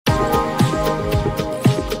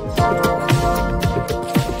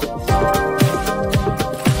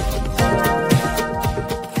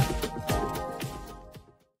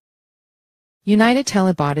United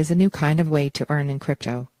TeleBot is a new kind of way to earn in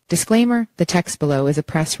crypto. Disclaimer, the text below is a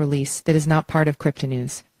press release that is not part of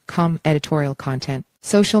cryptonews.com editorial content.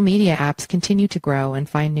 Social media apps continue to grow and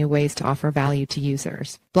find new ways to offer value to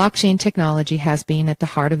users. Blockchain technology has been at the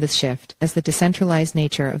heart of this shift, as the decentralized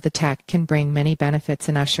nature of the tech can bring many benefits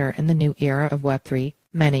and usher in the new era of Web3.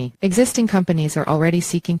 Many existing companies are already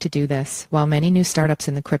seeking to do this, while many new startups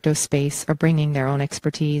in the crypto space are bringing their own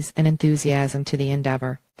expertise and enthusiasm to the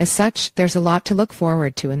endeavor. As such, there's a lot to look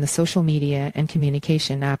forward to in the social media and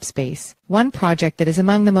communication app space. One project that is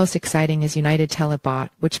among the most exciting is United TeleBot,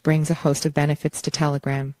 which brings a host of benefits to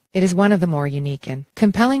Telegram. It is one of the more unique and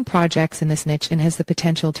compelling projects in this niche and has the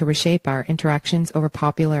potential to reshape our interactions over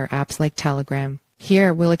popular apps like Telegram.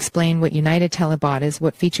 Here, we'll explain what United TeleBot is,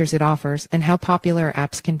 what features it offers, and how popular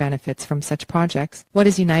apps can benefit from such projects. What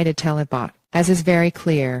is United TeleBot? As is very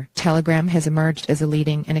clear, Telegram has emerged as a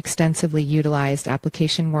leading and extensively utilized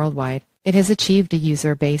application worldwide. It has achieved a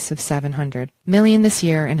user base of 700 million this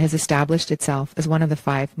year and has established itself as one of the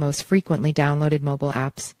 5 most frequently downloaded mobile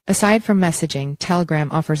apps. Aside from messaging,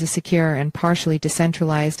 Telegram offers a secure and partially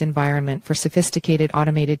decentralized environment for sophisticated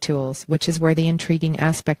automated tools, which is where the intriguing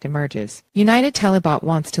aspect emerges. United TeleBot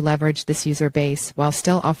wants to leverage this user base while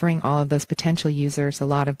still offering all of those potential users a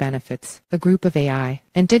lot of benefits. A group of AI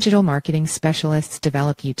and digital marketing specialists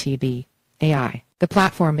developed UTB AI. The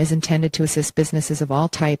platform is intended to assist businesses of all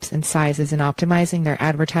types and sizes in optimizing their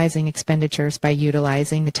advertising expenditures by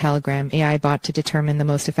utilizing the Telegram AI bot to determine the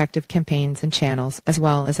most effective campaigns and channels, as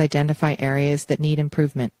well as identify areas that need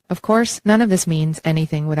improvement. Of course, none of this means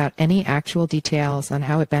anything without any actual details on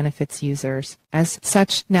how it benefits users. As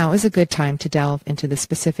such, now is a good time to delve into the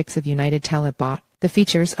specifics of United TeleBot. The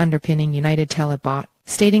features underpinning United TeleBot.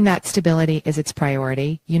 Stating that stability is its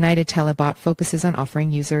priority, United TeleBot focuses on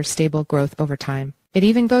offering users stable growth over time. It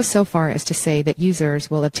even goes so far as to say that users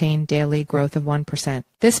will obtain daily growth of 1%.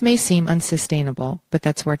 This may seem unsustainable, but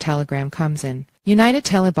that's where Telegram comes in. United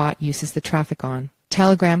TeleBot uses the traffic on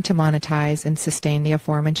Telegram to monetize and sustain the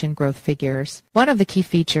aforementioned growth figures. One of the key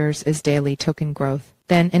features is daily token growth.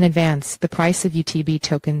 Then, in advance, the price of UTB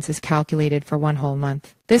tokens is calculated for one whole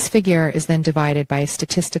month. This figure is then divided by a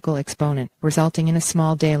statistical exponent, resulting in a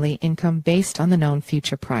small daily income based on the known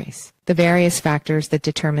future price. The various factors that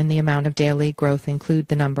determine the amount of daily growth include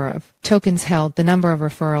the number of tokens held, the number of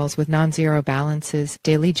referrals with non-zero balances,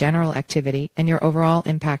 daily general activity, and your overall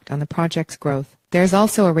impact on the project's growth. There's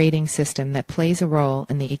also a rating system that plays a role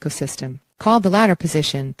in the ecosystem. Called the ladder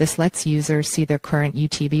position, this lets users see their current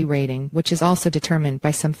UTB rating, which is also determined by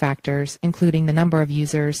some factors, including the number of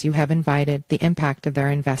users you have invited, the impact of their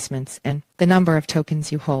investments, and the number of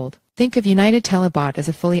tokens you hold. Think of United TeleBot as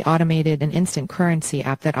a fully automated and instant currency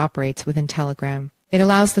app that operates within Telegram. It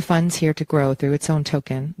allows the funds here to grow through its own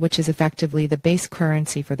token, which is effectively the base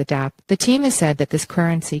currency for the dApp. The team has said that this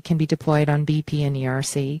currency can be deployed on BP and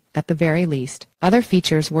ERC, at the very least. Other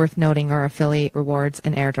features worth noting are affiliate rewards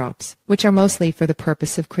and airdrops, which are mostly for the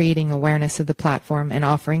purpose of creating awareness of the platform and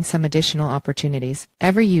offering some additional opportunities.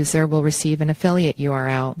 Every user will receive an affiliate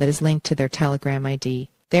URL that is linked to their Telegram ID.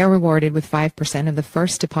 They are rewarded with 5% of the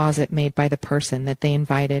first deposit made by the person that they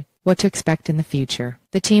invited. What to expect in the future.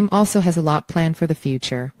 The team also has a lot planned for the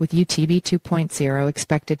future, with UTB 2.0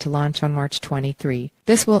 expected to launch on March 23.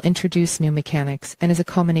 This will introduce new mechanics and is a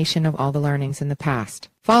culmination of all the learnings in the past.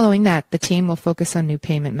 Following that, the team will focus on new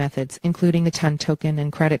payment methods, including the TON token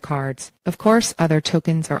and credit cards. Of course, other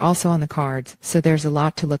tokens are also on the cards, so there's a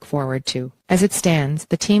lot to look forward to. As it stands,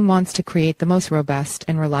 the team wants to create the most robust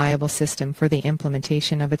and reliable system for the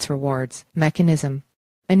implementation of its rewards mechanism.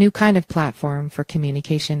 A new kind of platform for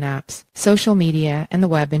communication apps. Social media and the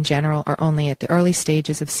web in general are only at the early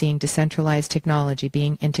stages of seeing decentralized technology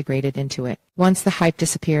being integrated into it. Once the hype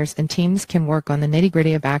disappears and teams can work on the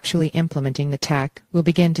nitty-gritty of actually implementing the tech, we'll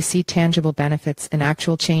begin to see tangible benefits and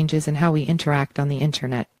actual changes in how we interact on the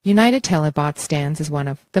internet. United TeleBot stands as one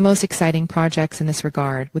of the most exciting projects in this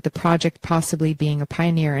regard, with the project possibly being a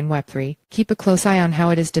pioneer in Web3. Keep a close eye on how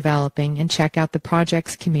it is developing and check out the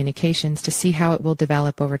project's communications to see how it will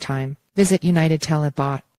develop over time. Visit United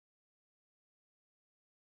TeleBot.